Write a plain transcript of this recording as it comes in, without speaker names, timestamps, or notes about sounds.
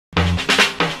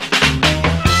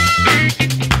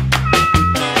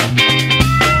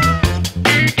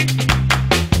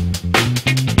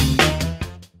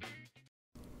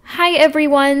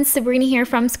everyone, Sabrina here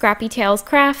from Scrappy Tales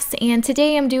Crafts, and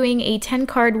today I'm doing a 10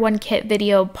 card 1 kit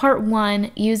video part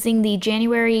 1 using the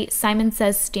January Simon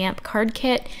Says stamp card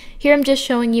kit. Here I'm just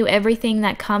showing you everything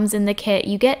that comes in the kit.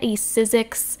 You get a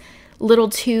Sizzix little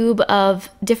tube of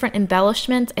different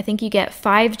embellishments. I think you get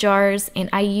 5 jars, and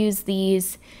I use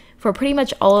these for pretty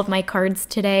much all of my cards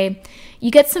today.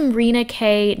 You get some Rena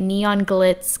K Neon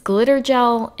Glitz glitter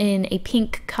gel in a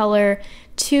pink color,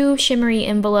 2 shimmery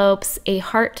envelopes, a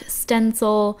heart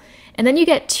stencil, and then you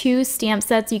get 2 stamp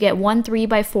sets. You get one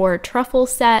 3x4 truffle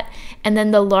set, and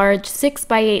then the large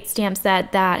 6x8 stamp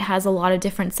set that has a lot of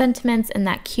different sentiments and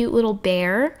that cute little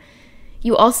bear.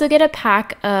 You also get a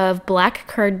pack of black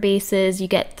card bases. You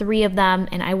get 3 of them,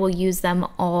 and I will use them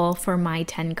all for my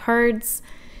 10 cards.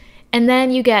 And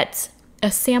then you get a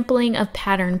sampling of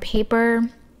pattern paper.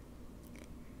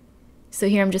 So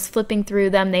here I'm just flipping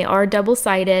through them. They are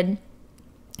double-sided.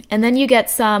 And then you get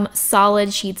some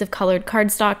solid sheets of colored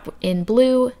cardstock in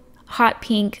blue, hot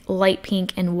pink, light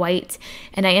pink, and white.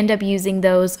 And I end up using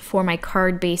those for my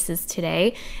card bases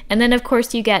today. And then of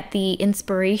course you get the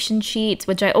inspiration sheets,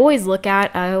 which I always look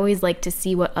at. I always like to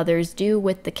see what others do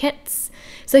with the kits.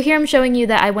 So here I'm showing you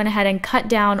that I went ahead and cut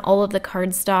down all of the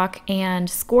cardstock and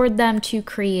scored them to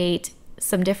create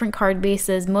some different card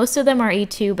bases. Most of them are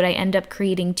A2, but I end up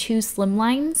creating 2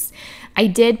 slimlines. I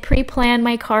did pre-plan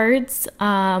my cards,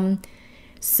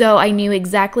 so I knew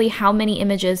exactly how many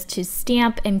images to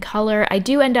stamp and color. I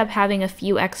do end up having a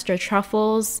few extra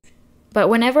truffles, but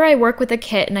whenever I work with a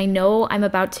kit and I know I'm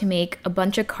about to make a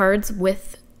bunch of cards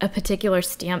with a particular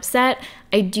stamp set,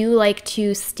 I do like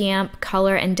to stamp,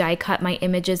 color, and die cut my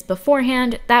images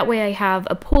beforehand. That way I have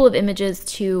a pool of images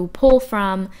to pull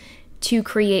from to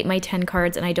create my 10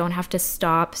 cards, and I don't have to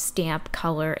stop, stamp,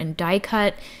 color, and die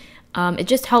cut. It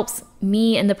just helps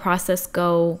me and the process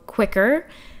go quicker.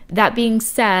 That being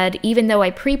said, even though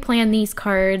I pre-plan these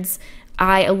cards,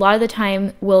 I a lot of the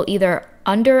time will either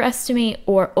underestimate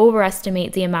or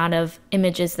overestimate the amount of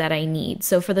images that I need.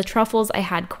 So for the truffles, I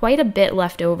had quite a bit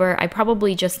left over. I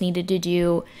probably just needed to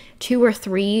do 2 or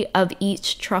 3 of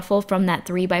each truffle from that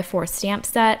 3x4 stamp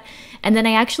set. And then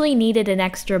I actually needed an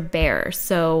extra bear.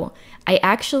 So I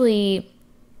actually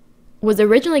was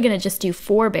originally going to just do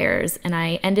 4 bears, and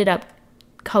I ended up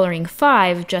coloring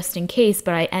 5 just in case,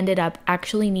 but I ended up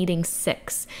actually needing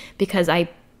 6 because I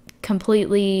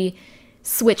completely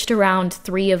switched around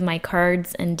 3 of my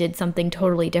cards and did something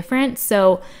totally different.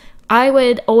 So I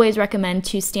would always recommend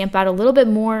to stamp out a little bit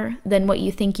more than what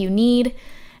you think you need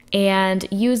and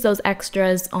use those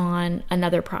extras on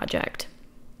another project.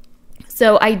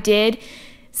 So I did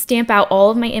stamp out all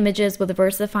of my images with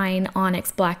VersaFine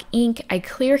Onyx Black ink. I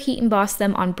clear heat embossed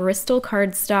them on Bristol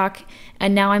cardstock,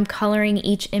 and now I'm coloring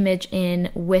each image in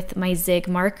with my Zig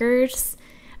markers.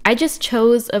 I just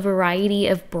chose a variety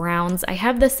of browns. I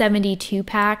have the 72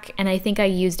 pack, and I think I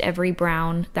used every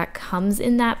brown that comes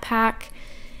in that pack.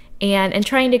 And I'm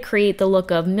trying to create the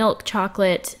look of milk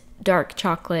chocolate, dark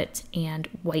chocolate, and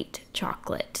white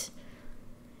chocolate.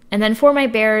 And then for my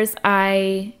bears,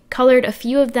 I colored a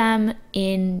few of them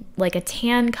in like a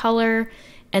tan color,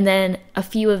 and then a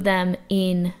few of them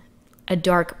in a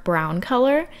dark brown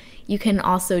color. You can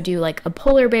also do like a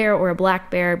polar bear or a black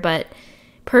bear, but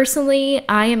personally,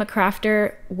 I am a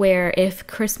crafter where if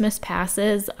Christmas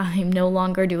passes, I'm no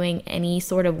longer doing any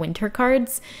sort of winter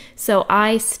cards. So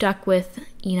I stuck with,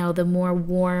 you know, the more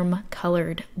warm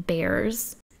colored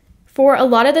bears. For a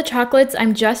lot of the chocolates,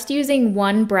 I'm just using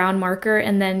 1 brown marker,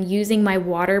 and then using my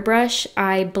water brush,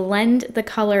 I blend the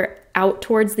color out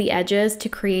towards the edges to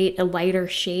create a lighter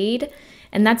shade.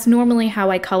 And that's normally how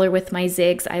I color with my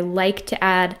Zigs. I like to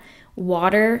add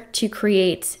water to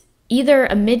create either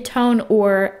a mid-tone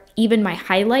or even my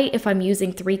highlight if I'm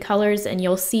using 3 colors. And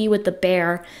you'll see with the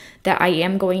bear that I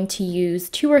am going to use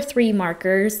 2 or 3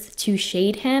 markers to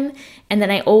shade him. And then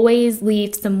I always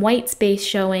leave some white space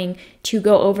showing to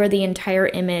go over the entire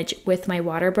image with my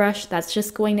water brush. That's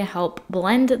just going to help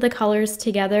blend the colors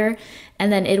together.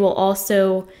 And then it will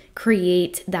also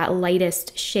create that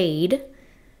lightest shade.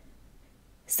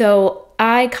 So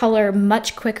I color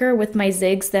much quicker with my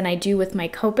Zigs than I do with my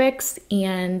Copics,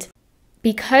 and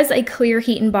because I clear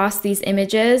heat emboss these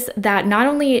images, that not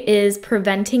only is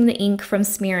preventing the ink from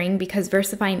smearing because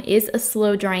VersaFine is a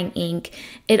slow drying ink,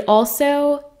 it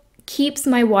also keeps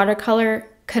my watercolor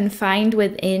confined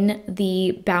within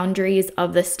the boundaries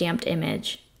of the stamped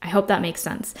image. I hope that makes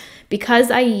sense.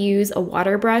 Because I use a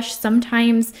water brush,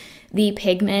 sometimes the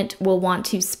pigment will want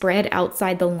to spread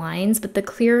outside the lines, but the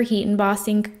clear heat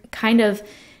embossing kind of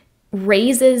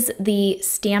raises the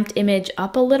stamped image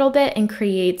up a little bit and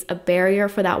creates a barrier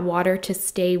for that water to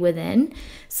stay within.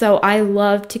 So I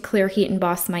love to clear heat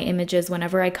emboss my images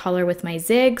whenever I color with my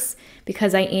zigs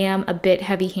because I am a bit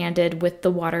heavy-handed with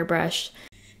the water brush.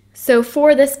 So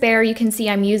for this bear, you can see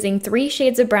I'm using 3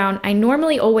 shades of brown. I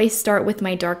normally always start with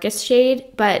my darkest shade,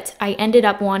 but I ended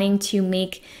up wanting to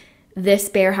make this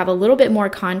bear have a little bit more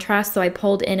contrast, so I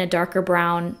pulled in a darker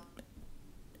brown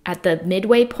at the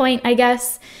midway point, I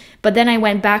guess. But then I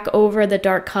went back over the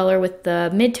dark color with the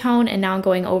mid-tone, and now I'm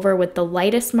going over with the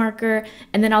lightest marker,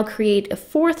 and then I'll create a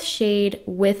 4th shade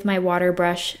with my water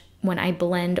brush when I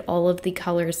blend all of the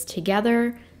colors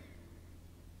together.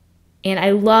 And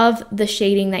I love the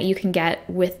shading that you can get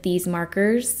with these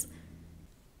markers.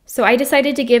 So I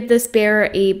decided to give this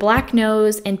bear a black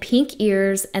nose and pink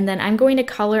ears, and then I'm going to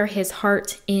color his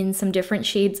heart in some different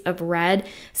shades of red.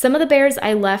 Some of the bears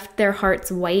I left their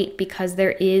hearts white because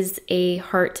there is a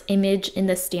heart image in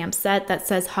the stamp set that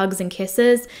says hugs and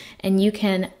kisses, and you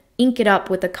can ink it up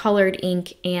with a colored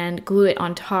ink and glue it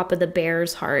on top of the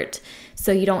bear's heart,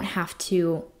 so you don't have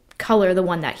to color the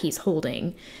one that he's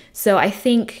holding. So I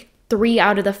think 3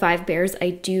 out of the 5 bears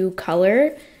I do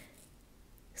color.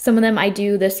 Some of them I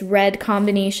do this red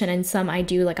combination, and some I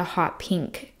do like a hot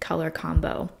pink color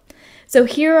combo. So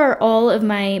here are all of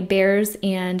my bears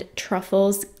and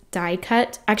truffles die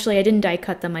cut. Actually, I didn't die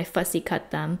cut them, I fussy cut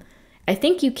them. I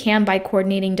think you can buy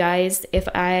coordinating dies. If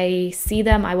I see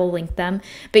them, I will link them.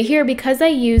 But here, because I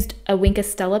used a Wink of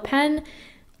Stella pen,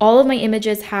 all of my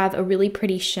images have a really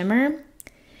pretty shimmer.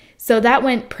 So that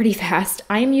went pretty fast.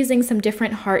 I am using some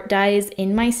different heart dies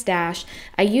in my stash.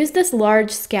 I used this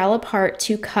large scallop heart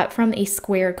to cut from a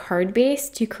square card base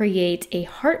to create a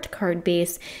heart card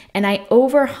base, and I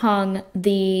overhung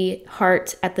the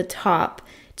heart at the top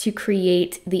to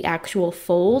create the actual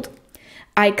fold.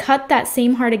 I cut that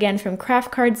same heart again from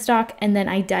craft cardstock, and then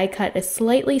I die cut a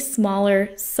slightly smaller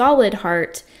solid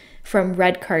heart from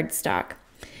red cardstock.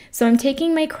 So I'm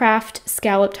taking my craft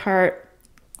scalloped heart,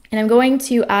 and I'm going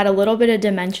to add a little bit of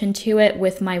dimension to it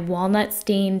with my walnut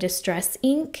stain distress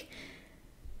ink.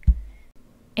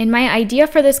 And my idea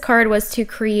for this card was to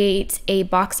create a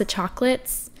box of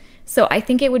chocolates. So I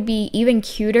think it would be even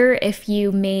cuter if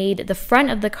you made the front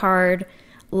of the card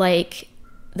like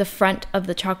the front of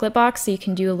the chocolate box, so you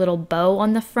can do a little bow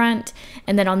on the front,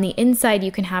 and then on the inside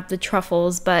you can have the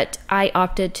truffles, but I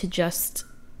opted to just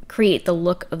create the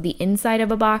look of the inside of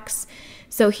a box.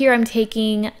 So here I'm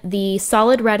taking the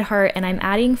solid red heart and I'm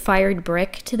adding fired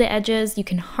brick to the edges. You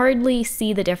can hardly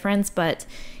see the difference, but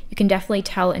you can definitely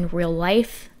tell in real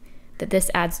life that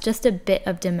this adds just a bit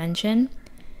of dimension.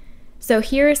 So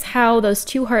here's how those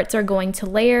 2 hearts are going to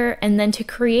layer, and then to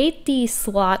create the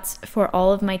slots for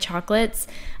all of my chocolates,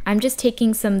 I'm just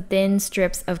taking some thin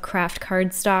strips of craft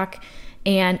cardstock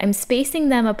and I'm spacing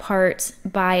them apart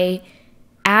by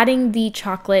adding the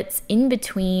chocolates in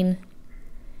between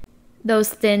those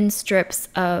thin strips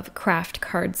of craft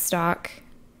cardstock.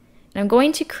 And I'm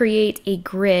going to create a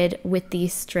grid with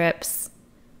these strips.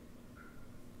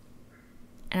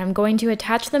 And I'm going to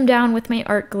attach them down with my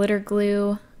art glitter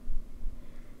glue.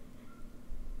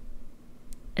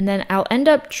 And then I'll end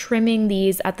up trimming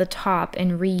these at the top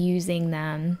and reusing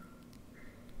them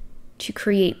to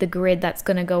create the grid that's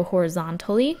going to go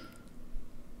horizontally.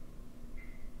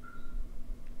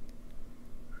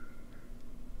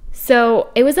 So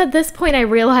it was at this point I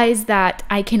realized that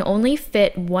I can only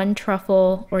fit 1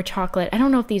 truffle or chocolate. I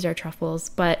don't know if these are truffles,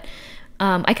 but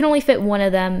I can only fit 1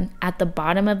 of them at the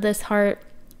bottom of this heart.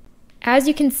 As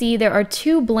you can see, there are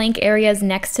 2 blank areas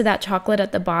next to that chocolate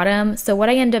at the bottom. So what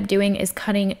I end up doing is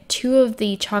cutting 2 of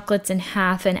the chocolates in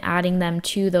half and adding them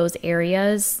to those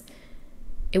areas.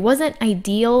 It wasn't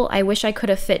ideal. I wish I could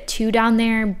have fit 2 down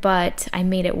there, but I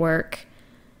made it work.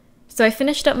 So I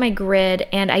finished up my grid,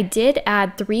 and I did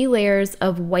add 3 layers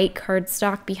of white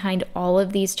cardstock behind all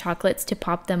of these chocolates to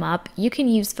pop them up. You can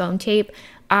use foam tape.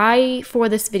 I, for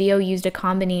this video, used a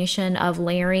combination of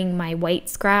layering my white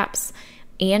scraps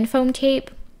and foam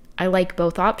tape. I like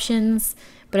both options,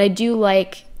 but I do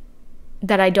like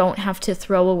that I don't have to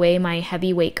throw away my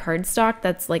heavyweight cardstock.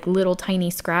 That's like little tiny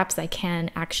scraps. I can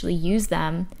actually use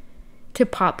them to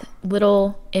pop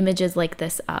little images like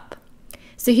this up.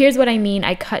 So here's what I mean.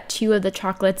 I cut 2 of the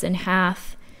chocolates in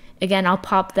half. Again, I'll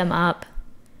pop them up.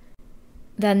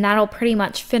 Then that'll pretty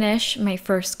much finish my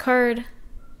first card.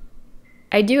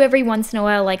 I do every once in a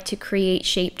while like to create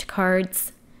shaped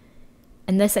cards.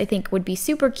 And this I think would be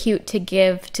super cute to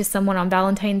give to someone on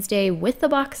Valentine's Day with a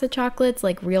box of chocolates,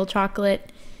 like real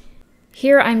chocolate.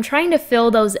 Here I'm trying to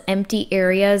fill those empty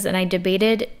areas, and I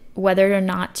debated whether or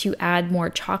not to add more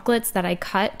chocolates that I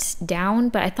cut down,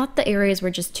 but I thought the areas were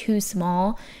just too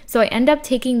small. So I end up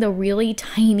taking the really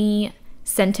tiny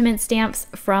sentiment stamps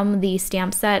from the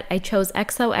stamp set. I chose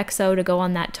XOXO to go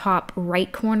on that top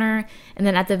right corner, and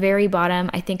then at the very bottom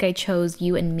I think I chose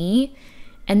You and Me.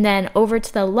 And then over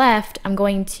to the left, I'm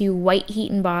going to white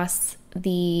heat emboss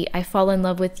the I Fall in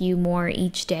Love with You More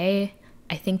Each Day.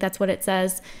 I think that's what it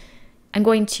says. I'm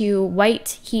going to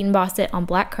white heat emboss it on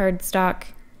black cardstock,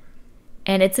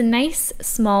 and it's a nice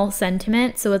small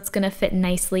sentiment, so it's going to fit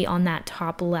nicely on that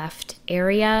top left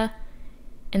area,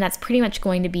 and that's pretty much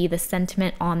going to be the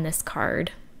sentiment on this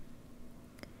card.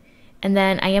 And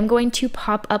then I am going to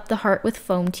pop up the heart with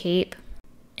foam tape.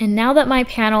 And now that my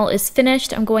panel is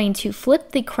finished, I'm going to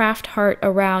flip the craft heart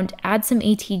around, add some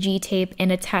ATG tape,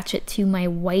 and attach it to my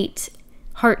white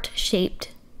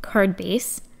heart-shaped card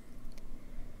base.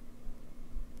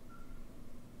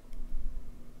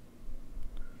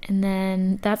 And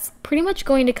then that's pretty much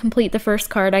going to complete the first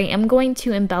card. I am going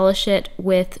to embellish it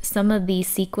with some of the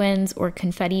sequins or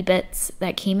confetti bits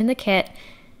that came in the kit.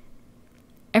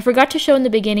 I forgot to show in the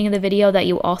beginning of the video that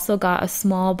you also got a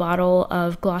small bottle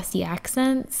of glossy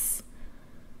accents.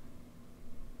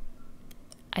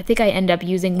 I think I end up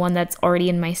using one that's already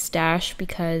in my stash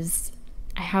because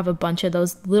I have a bunch of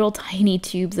those little tiny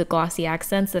tubes of glossy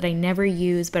accents that I never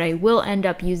use, but I will end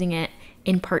up using it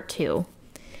in part 2.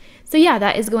 So yeah,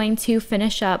 that is going to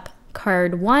finish up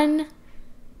card 1.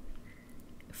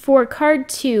 For card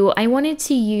 2, I wanted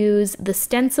to use the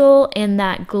stencil and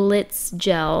that glitz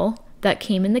gel that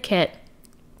came in the kit.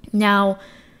 Now,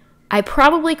 I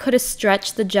probably could have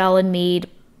stretched the gel and made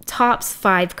tops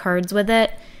 5 cards with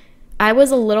it. I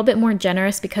was a little bit more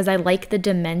generous because I like the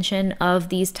dimension of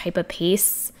these type of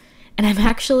pastes. And I'm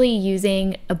actually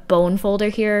using a bone folder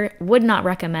here. Would not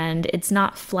recommend. It's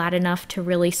not flat enough to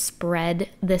really spread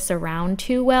this around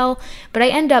too well, but I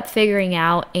end up figuring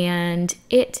out and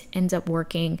it ends up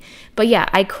working. But yeah,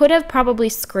 I could have probably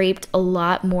scraped a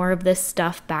lot more of this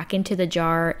stuff back into the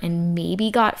jar and maybe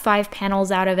got 5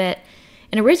 panels out of it.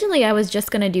 And originally I was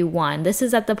just gonna do 1. This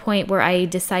is at the point where I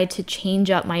decide to change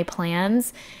up my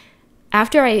plans.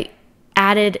 After I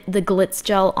added the glitz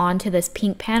gel onto this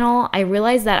pink panel, I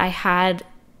realized that I had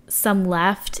some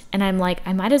left, and I'm like,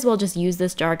 I might as well just use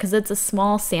this jar because it's a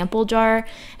small sample jar,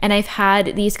 and I've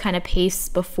had these kind of pastes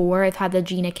before. I've had the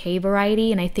Gina K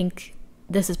variety, and I think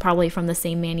this is probably from the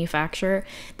same manufacturer.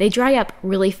 They dry up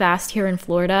really fast here in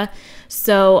Florida,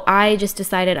 so I just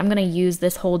decided I'm gonna use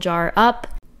this whole jar up.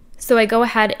 So I go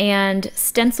ahead and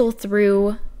stencil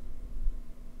through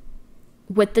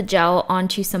with the gel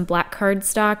onto some black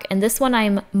cardstock, and this one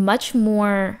I'm much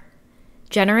more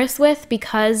generous with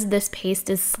because this paste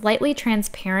is slightly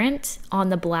transparent on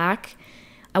the black.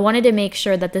 I wanted to make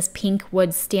sure that this pink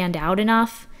would stand out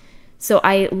enough, so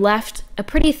I left a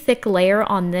pretty thick layer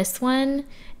on this one,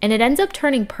 and it ends up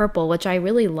turning purple, which I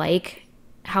really like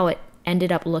how it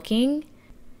ended up looking.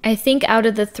 I think out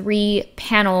of the 3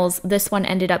 panels, this one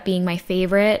ended up being my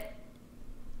favorite.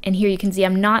 And here you can see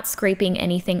I'm not scraping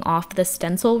anything off the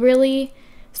stencil really,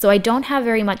 so I don't have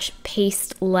very much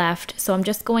paste left. So I'm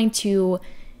just going to,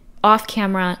 off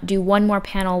camera, do 1 more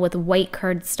panel with white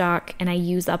cardstock, and I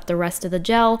use up the rest of the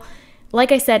gel.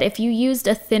 Like I said, if you used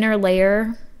a thinner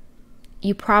layer,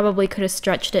 you probably could have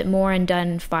stretched it more and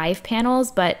done 5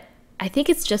 panels, but I think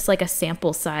it's just like a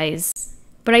sample size.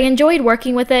 But I enjoyed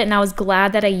working with it, and I was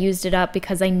glad that I used it up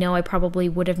because I know I probably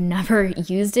would have never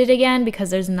used it again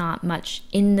because there's not much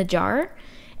in the jar.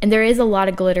 And there is a lot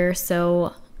of glitter,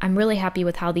 so I'm really happy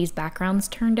with how these backgrounds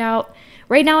turned out.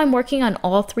 Right now I'm working on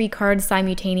all 3 cards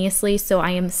simultaneously, so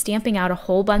I am stamping out a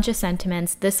whole bunch of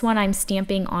sentiments. This one I'm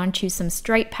stamping onto some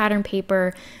stripe pattern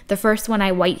paper. The first one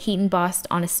I white heat embossed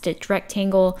on a stitch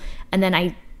rectangle, and then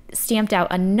I stamped out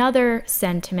another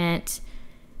sentiment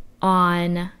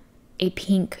on a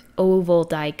pink oval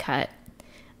die cut.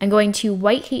 I'm going to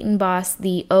white heat emboss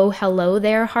the "Oh hello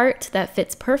there" heart that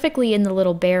fits perfectly in the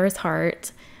little bear's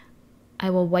heart. I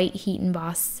will white heat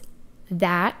emboss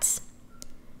that.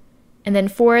 And then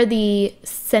for the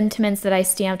sentiments that I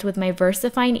stamped with my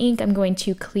VersaFine ink, I'm going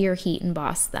to clear heat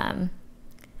emboss them.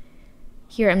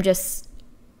 Here I'm just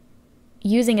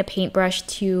using a paintbrush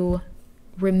to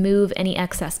remove any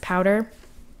excess powder.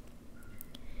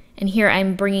 And here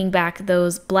I'm bringing back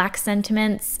those black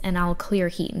sentiments, and I'll clear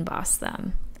heat emboss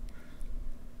them.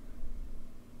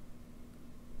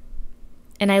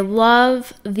 And I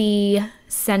love the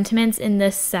sentiments in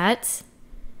this set.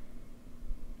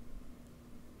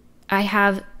 I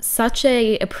have such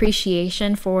an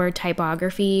appreciation for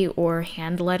typography or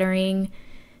hand lettering.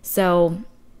 So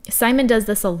Simon does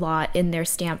this a lot in their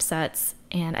stamp sets,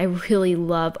 and I really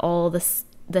love all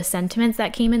the sentiments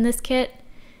that came in this kit.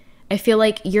 I feel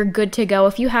like you're good to go.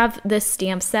 If you have this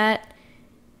stamp set,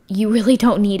 you really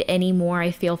don't need any more,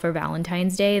 I feel, for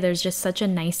Valentine's Day. There's just such a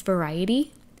nice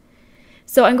variety.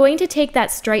 So I'm going to take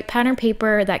that stripe pattern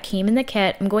paper that came in the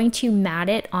kit. I'm going to mat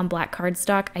it on black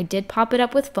cardstock. I did pop it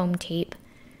up with foam tape.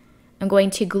 I'm going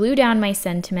to glue down my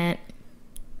sentiment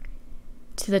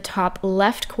to the top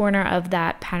left corner of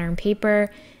that pattern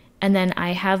paper. And then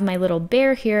I have my little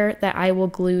bear here that I will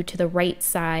glue to the right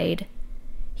side.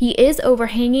 He is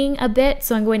overhanging a bit,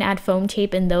 so I'm going to add foam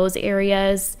tape in those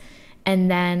areas.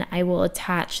 And then I will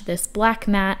attach this black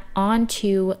mat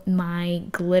onto my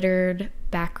glittered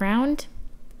background.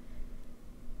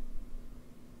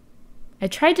 I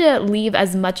tried to leave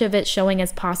as much of it showing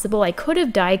as possible. I could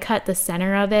have die cut the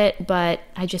center of it, but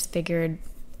I just figured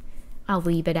I'll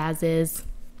leave it as is.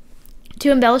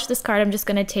 To embellish this card, I'm just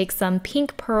going to take some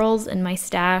pink pearls in my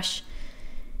stash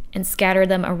and scatter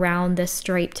them around this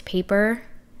striped paper,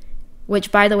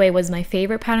 which, by the way, was my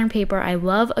favorite pattern paper. I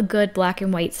love a good black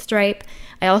and white stripe.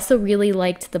 I also really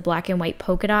liked the black and white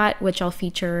polka dot, which I'll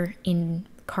feature in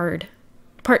card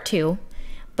part 2.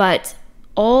 But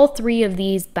all 3 of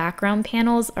these background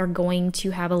panels are going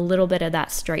to have a little bit of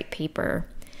that stripe paper.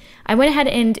 I went ahead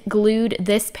and glued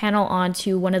this panel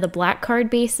onto one of the black card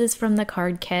bases from the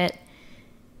card kit,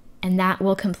 and that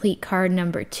will complete card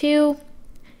number 2.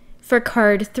 For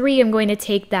card 3, I'm going to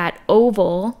take that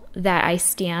oval that I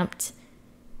stamped.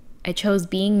 I chose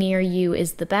Being Near You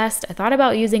is the best. I thought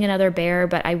about using another bear,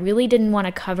 but I really didn't want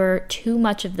to cover too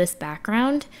much of this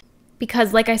background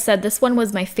because, like I said, this one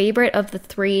was my favorite of the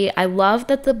 3. I love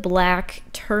that the black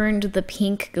turned the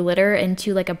pink glitter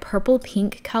into like a purple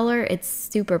pink color. It's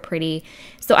super pretty.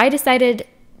 So I decided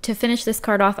to finish this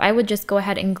card off, I would just go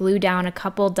ahead and glue down a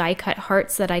couple die cut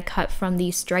hearts that I cut from the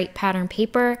stripe pattern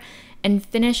paper and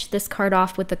finish this card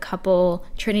off with a couple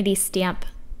Trinity stamp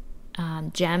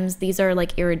gems. These are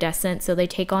like iridescent, so they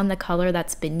take on the color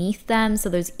that's beneath them, so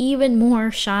there's even more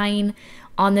shine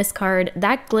on this card.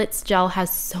 That glitz gel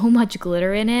has so much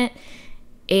glitter in it,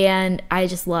 and I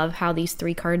just love how these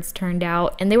 3 cards turned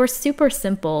out, and they were super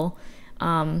simple,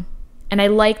 and I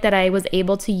like that I was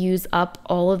able to use up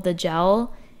all of the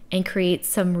gel and create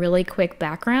some really quick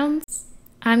backgrounds.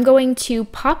 I'm going to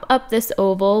pop up this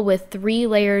oval with 3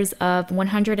 layers of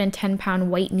 110-pound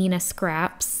white Neenah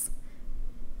scraps.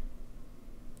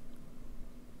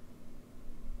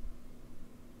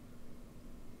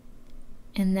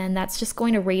 And then that's just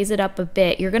going to raise it up a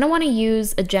bit. You're going to want to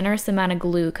use a generous amount of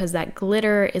glue because that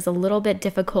glitter is a little bit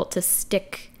difficult to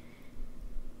stick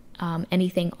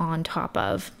anything on top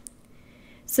of.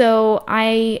 So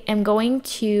I am going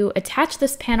to attach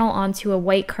this panel onto a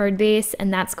white card base,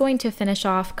 and that's going to finish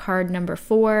off card number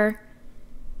 4.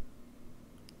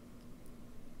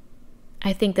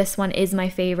 I think this one is my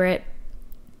favorite.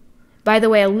 By the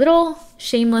way, a little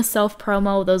shameless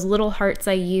self-promo, those little hearts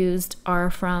I used are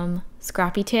from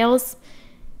Scrappy Tales,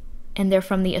 and they're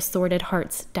from the Assorted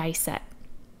Hearts die set.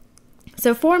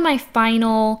 So for my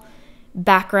final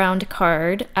background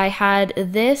card, I had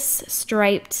this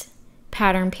striped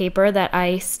pattern paper that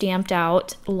I stamped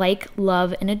out, Like,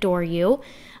 Love, and Adore You.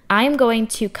 I'm going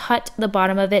to cut the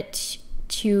bottom of it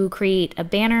to create a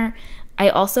banner. I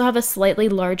also have a slightly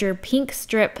larger pink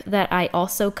strip that I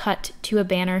also cut to a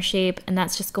banner shape, and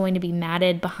that's just going to be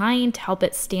matted behind to help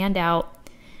it stand out.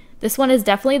 This one is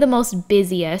definitely the most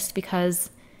busiest because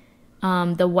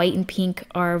the white and pink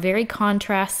are very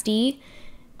contrasty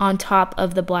on top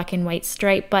of the black and white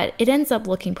stripe, but it ends up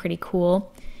looking pretty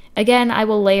cool. Again, I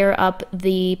will layer up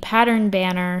the pattern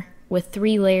banner with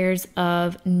 3 layers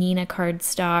of Neenah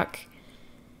cardstock,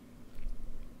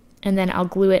 and then I'll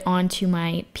glue it onto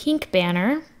my pink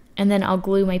banner, and then I'll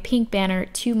glue my pink banner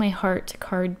to my heart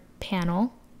card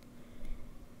panel.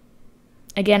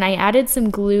 Again, I added some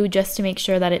glue just to make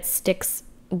sure that it sticks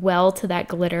well to that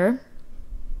glitter.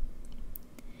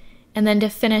 And then to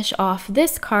finish off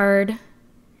this card,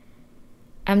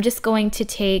 I'm just going to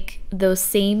take those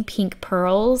same pink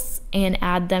pearls and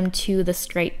add them to the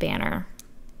stripe banner.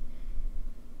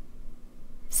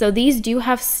 So these do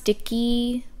have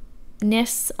stickiness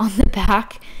on the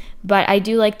back, but I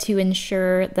do like to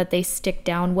ensure that they stick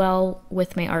down well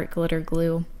with my art glitter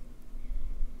glue.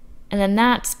 And then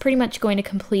that's pretty much going to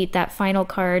complete that final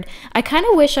card. I kind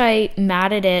of wish I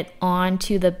matted it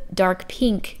onto the dark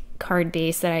pink card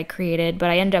base that I created, but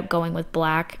I ended up going with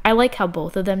black. I like how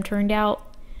both of them turned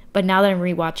out, but now that I'm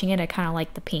rewatching it, I kind of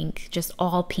like the pink, just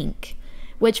all pink,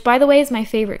 which, by the way, is my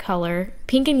favorite color.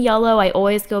 Pink and yellow I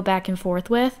always go back and forth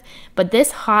with, but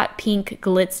this hot pink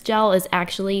glitz gel is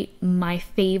actually my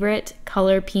favorite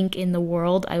color pink in the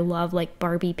world. I love like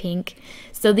Barbie pink.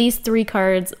 So these 3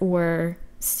 cards were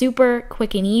Super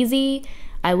quick and easy.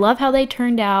 I love how they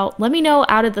turned out. Let me know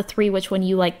out of the three which one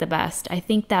you like the best. I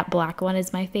think that black one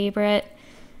is my favorite.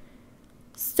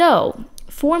 So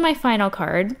for my final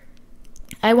card,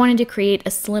 I wanted to create a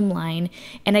slimline,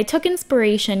 and I took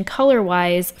inspiration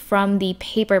color-wise from the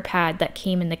paper pad that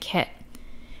came in the kit.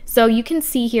 So you can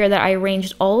see here that I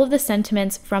arranged all of the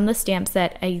sentiments from the stamp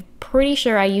set. I'm pretty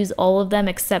sure I use all of them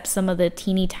except some of the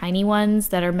teeny tiny ones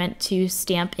that are meant to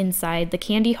stamp inside the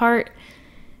candy heart,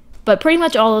 but pretty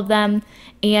much all of them.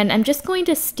 And I'm just going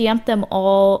to stamp them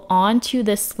all onto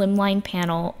this slimline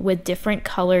panel with different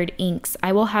colored inks.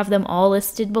 I will have them all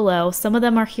listed below. Some of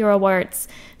them are Hero Arts,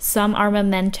 some are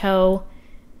Memento.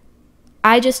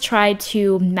 I just tried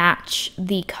to match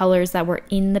the colors that were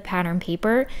in the pattern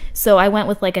paper. So I went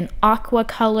with like an aqua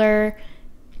color,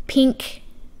 pink,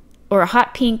 or a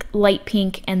hot pink, light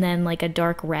pink, and then like a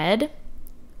dark red.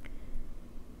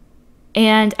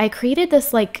 And I created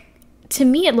this, like, to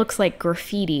me it looks like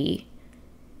graffiti.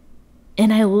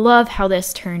 And I love how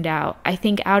this turned out. I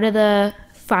think out of the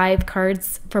 5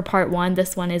 cards for part 1,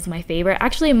 this one is my favorite.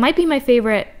 Actually, it might be my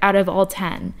favorite out of all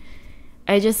 10.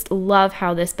 I just love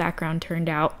how this background turned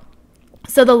out.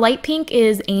 So the light pink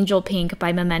is Angel Pink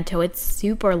by Memento. It's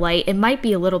super light. It might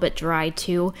be a little bit dry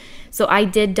too. So I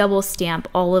did double stamp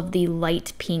all of the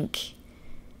light pink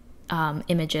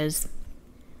images.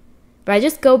 But I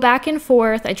just go back and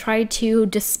forth. I try to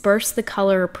disperse the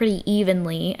color pretty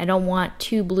evenly. I don't want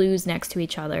 2 blues next to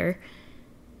each other.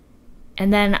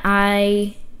 And then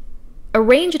I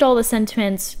arranged all the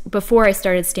sentiments before I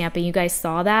started stamping. You guys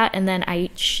saw that. And then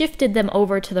I shifted them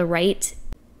over to the right.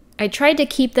 I tried to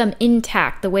keep them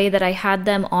intact the way that I had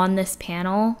them on this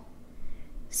panel.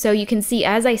 So you can see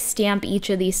as I stamp each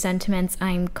of these sentiments,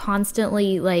 I'm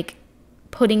constantly like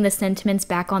putting the sentiments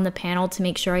back on the panel to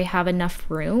make sure I have enough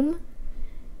room.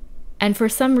 And for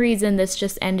some reason, this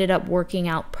just ended up working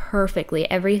out perfectly.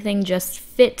 Everything just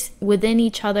fit within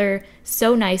each other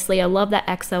so nicely. I love that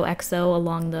XOXO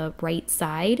along the right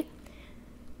side.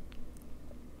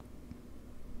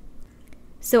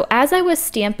 So as I was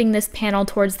stamping this panel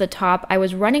towards the top, I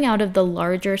was running out of the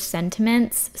larger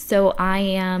sentiments. So I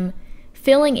am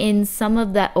filling in some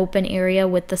of that open area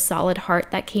with the solid heart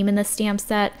that came in the stamp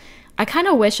set. I kind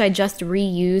of wish I just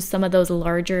reused some of those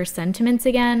larger sentiments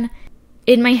again.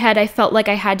 In my head, I felt like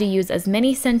I had to use as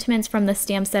many sentiments from the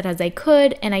stamp set as I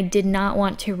could, and I did not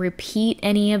want to repeat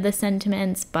any of the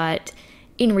sentiments, but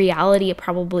in reality, it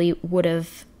probably would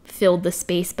have filled the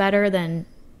space better than,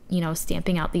 you know,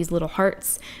 stamping out these little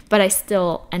hearts, but I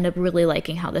still end up really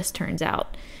liking how this turns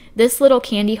out. This little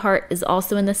candy heart is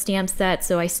also in the stamp set,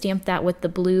 so I stamped that with the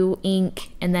blue ink,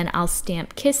 and then I'll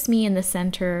stamp Kiss Me in the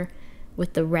center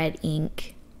with the red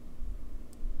ink.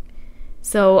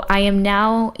 So I am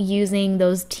now using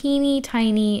those teeny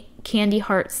tiny candy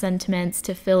heart sentiments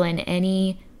to fill in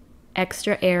any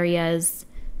extra areas.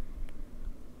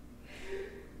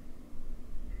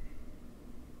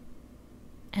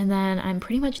 And then I'm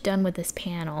pretty much done with this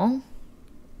panel.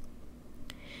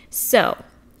 So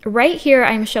right here,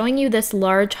 I'm showing you this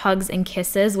large hugs and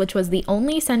kisses, which was the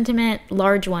only sentiment,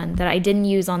 large one, that I didn't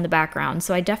use on the background.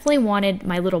 So I definitely wanted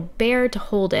my little bear to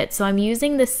hold it. So I'm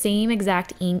using the same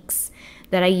exact inks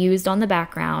that I used on the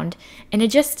background, and it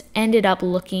just ended up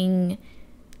looking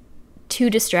too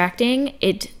distracting.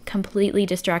 It completely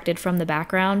distracted from the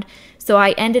background. So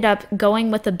I ended up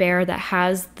going with a bear that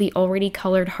has the already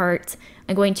colored heart.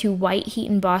 I'm going to white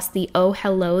heat emboss the Oh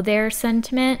Hello There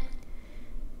sentiment.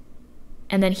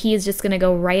 And then he is just going to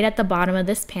go right at the bottom of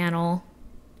this panel.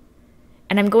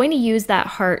 And I'm going to use that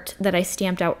heart that I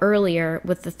stamped out earlier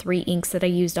with the 3 inks that I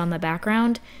used on the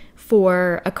background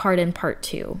for a card in part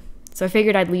 2. So I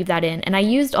figured I'd leave that in. And I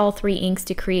used all 3 inks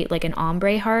to create like an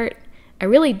ombre heart. I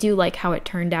really do like how it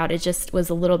turned out. It just was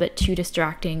a little bit too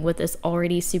distracting with this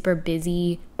already super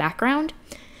busy background.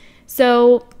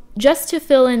 So just to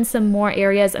fill in some more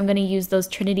areas, I'm going to use those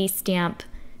Trinity Stamp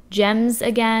gems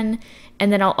again.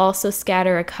 And then I'll also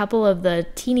scatter a couple of the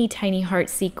teeny tiny heart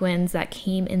sequins that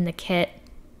came in the kit.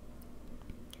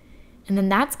 And then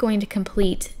that's going to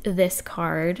complete this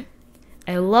card.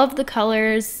 I love the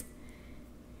colors.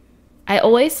 I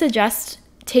always suggest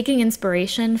taking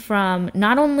inspiration from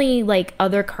not only like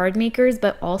other card makers,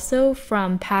 but also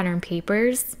from pattern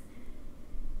papers.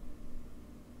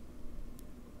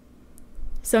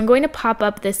 So I'm going to pop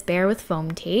up this bear with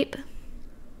foam tape.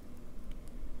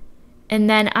 And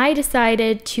then I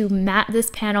decided to matte this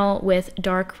panel with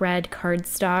dark red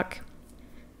cardstock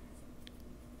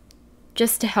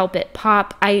just to help it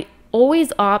pop. I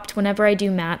always opt whenever I do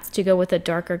mattes to go with a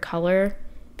darker color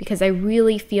because I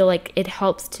really feel like it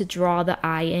helps to draw the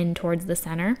eye in towards the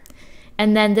center.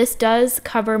 And then this does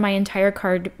cover my entire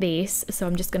card base, so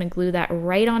I'm just going to glue that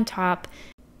right on top.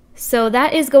 So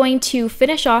that is going to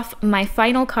finish off my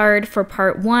final card for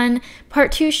part 1.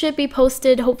 Part 2 should be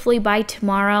posted hopefully by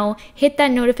tomorrow. Hit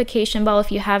that notification bell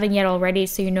if you haven't yet already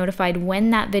so you're notified when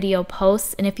that video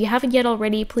posts. And if you haven't yet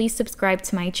already, please subscribe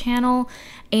to my channel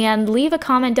and leave a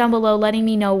comment down below letting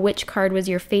me know which card was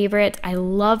your favorite. I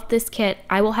love this kit.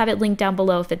 I will have it linked down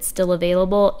below if it's still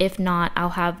available. If not, I'll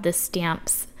have the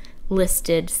stamps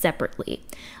listed separately.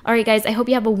 All right, guys, I hope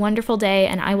you have a wonderful day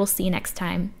and I will see you next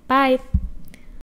time. Bye.